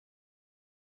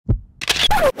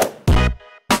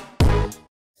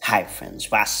Hi friends,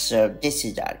 what's up? This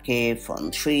is RK from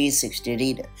 360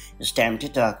 Reader. It's time to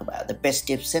talk about the best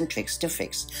tips and tricks to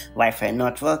fix Wi-Fi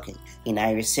not working in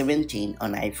iOS 17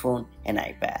 on iPhone and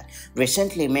iPad.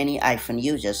 Recently, many iPhone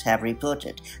users have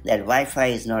reported that Wi-Fi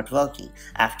is not working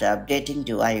after updating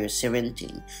to iOS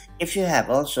 17. If you have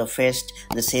also faced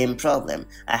the same problem,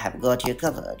 I have got you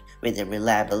covered with the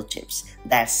reliable tips.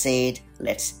 That said,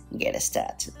 let's get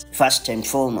started. First and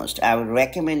foremost, I would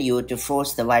recommend you to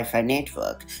force the Wi-Fi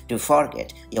network to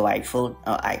forget your iPhone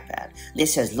or iPad.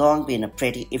 This has long been a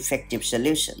pretty effective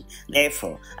solution.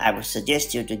 Therefore, I would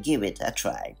suggest you to give it a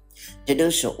try. To do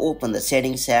so, open the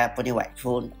Settings app on your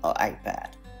iPhone or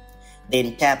iPad.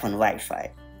 Then tap on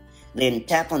Wi-Fi. Then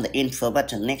tap on the Info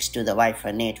button next to the Wi-Fi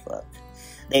network.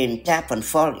 Then tap on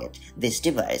Forget this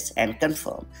device and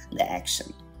confirm the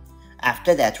action.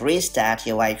 After that, restart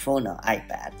your iPhone or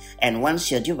iPad, and once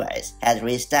your device has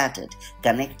restarted,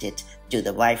 connect it to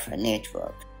the Wi-Fi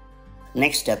network.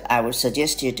 Next up, I would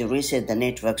suggest you to reset the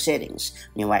network settings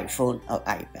on your iPhone or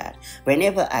iPad.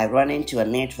 Whenever I run into a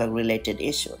network-related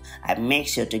issue, I make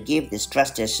sure to give this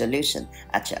trusted solution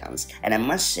a chance, and I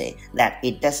must say that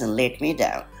it doesn't let me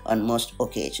down on most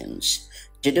occasions.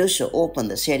 To do so, open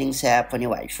the Settings app on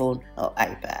your iPhone or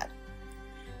iPad.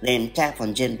 Then tap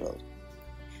on General.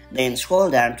 Then scroll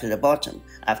down to the bottom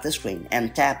of the screen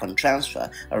and tap on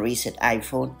Transfer or Reset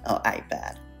iPhone or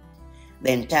iPad.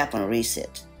 Then tap on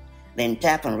Reset. Then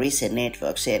tap on Reset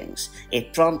Network Settings.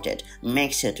 If prompted,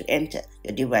 make sure to enter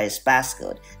your device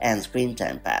passcode and screen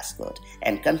time passcode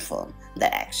and confirm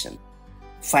the action.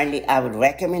 Finally, I would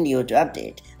recommend you to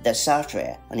update the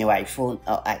software on your iPhone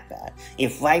or iPad.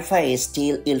 If Wi-Fi is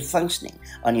still ill-functioning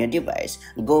on your device,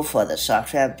 go for the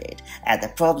software update, as the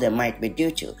problem might be due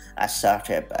to a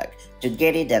software bug. To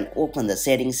get it done, open the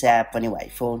Settings app on your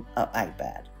iPhone or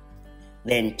iPad.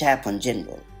 Then tap on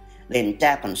General. Then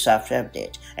tap on Software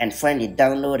Update and finally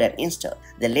download and install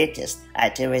the latest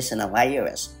iteration of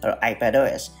iOS or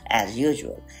iPadOS as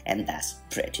usual. And that's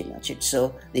pretty much it.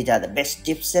 So these are the best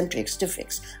tips and tricks to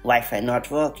fix Wi-Fi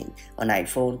not working on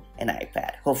iPhone and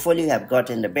iPad. Hopefully you have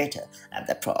gotten the better of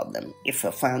the problem. If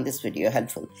you found this video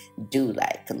helpful, do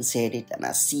like and share it, and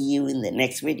I'll see you in the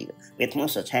next video with more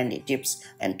such handy tips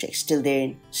and tricks. Till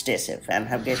then, stay safe and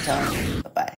have a great time. Bye-bye.